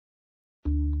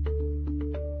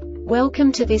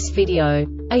Welcome to this video.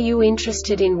 Are you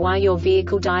interested in why your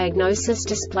vehicle diagnosis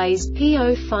displays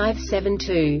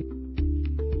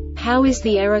P0572? How is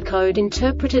the error code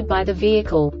interpreted by the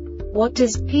vehicle? What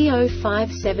does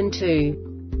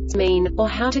P0572 mean, or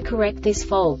how to correct this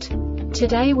fault?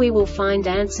 Today we will find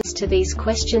answers to these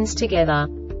questions together.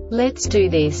 Let's do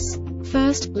this.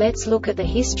 First, let's look at the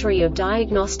history of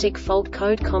diagnostic fault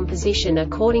code composition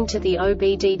according to the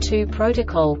OBD2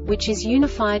 protocol, which is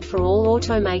unified for all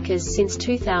automakers since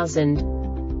 2000.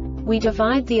 We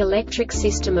divide the electric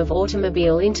system of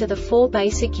automobile into the four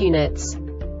basic units: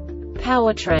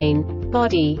 powertrain,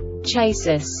 body,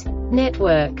 chassis,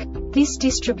 network. This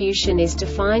distribution is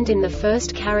defined in the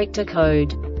first character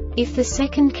code. If the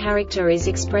second character is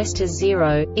expressed as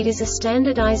 0, it is a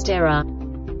standardized error.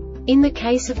 In the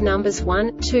case of numbers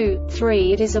 1, 2,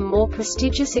 3, it is a more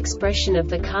prestigious expression of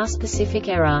the car-specific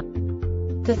error.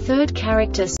 The third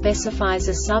character specifies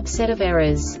a subset of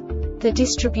errors. The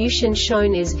distribution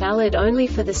shown is valid only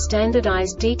for the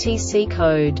standardized DTC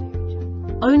code.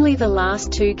 Only the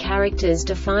last two characters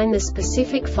define the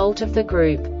specific fault of the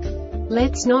group.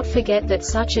 Let's not forget that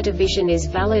such a division is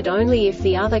valid only if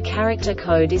the other character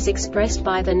code is expressed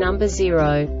by the number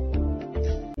 0.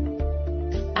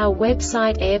 Our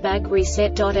website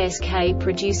airbagreset.sk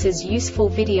produces useful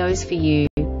videos for you.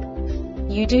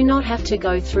 You do not have to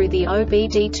go through the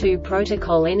OBD2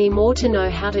 protocol anymore to know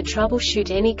how to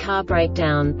troubleshoot any car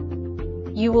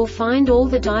breakdown. You will find all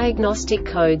the diagnostic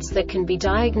codes that can be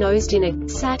diagnosed in a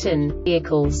Saturn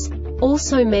vehicles.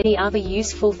 Also many other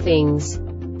useful things.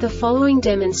 The following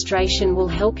demonstration will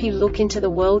help you look into the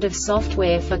world of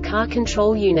software for car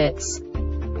control units.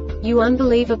 You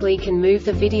unbelievably can move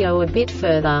the video a bit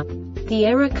further. The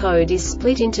error code is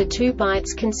split into 2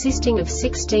 bytes consisting of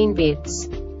 16 bits.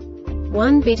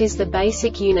 1 bit is the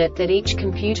basic unit that each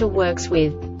computer works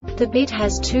with. The bit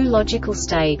has 2 logical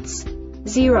states: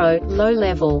 0, low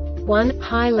level, 1,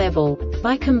 high level.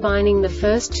 By combining the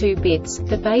first 2 bits,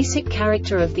 the basic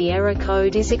character of the error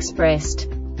code is expressed.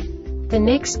 The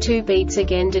next 2 beats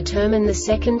again determine the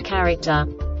second character.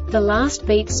 The last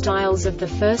beat styles of the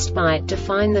first byte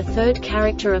define the third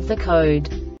character of the code.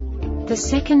 The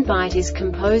second byte is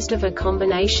composed of a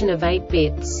combination of 8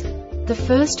 bits. The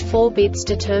first 4 bits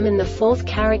determine the fourth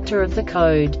character of the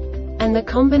code. And the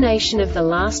combination of the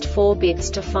last 4 bits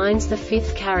defines the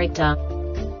fifth character.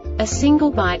 A single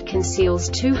byte conceals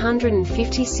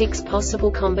 256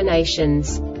 possible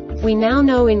combinations. We now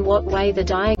know in what way the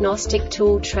diagnostic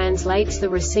tool translates the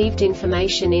received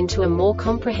information into a more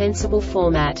comprehensible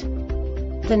format.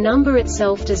 The number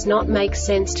itself does not make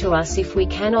sense to us if we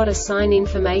cannot assign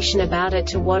information about it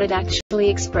to what it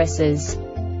actually expresses.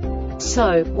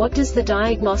 So, what does the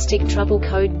Diagnostic Trouble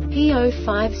Code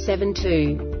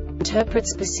P0572 interpret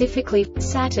specifically for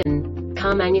Saturn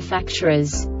car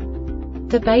manufacturers?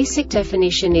 The basic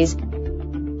definition is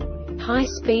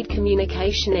high-speed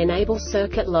communication enables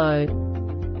circuit low.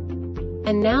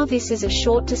 And now this is a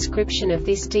short description of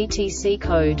this DTC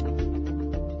code.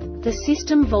 The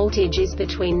system voltage is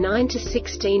between 9 to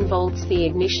 16 volts. The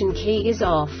ignition key is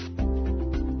off.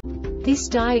 This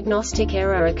diagnostic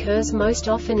error occurs most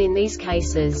often in these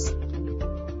cases.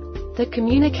 The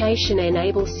communication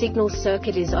enable signal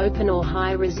circuit is open or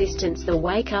high resistance. The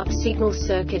wake-up signal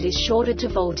circuit is shorted to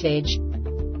voltage.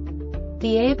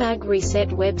 The Airbag Reset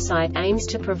website aims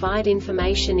to provide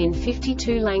information in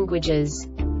 52 languages.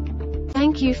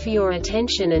 Thank you for your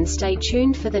attention and stay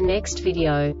tuned for the next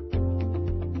video.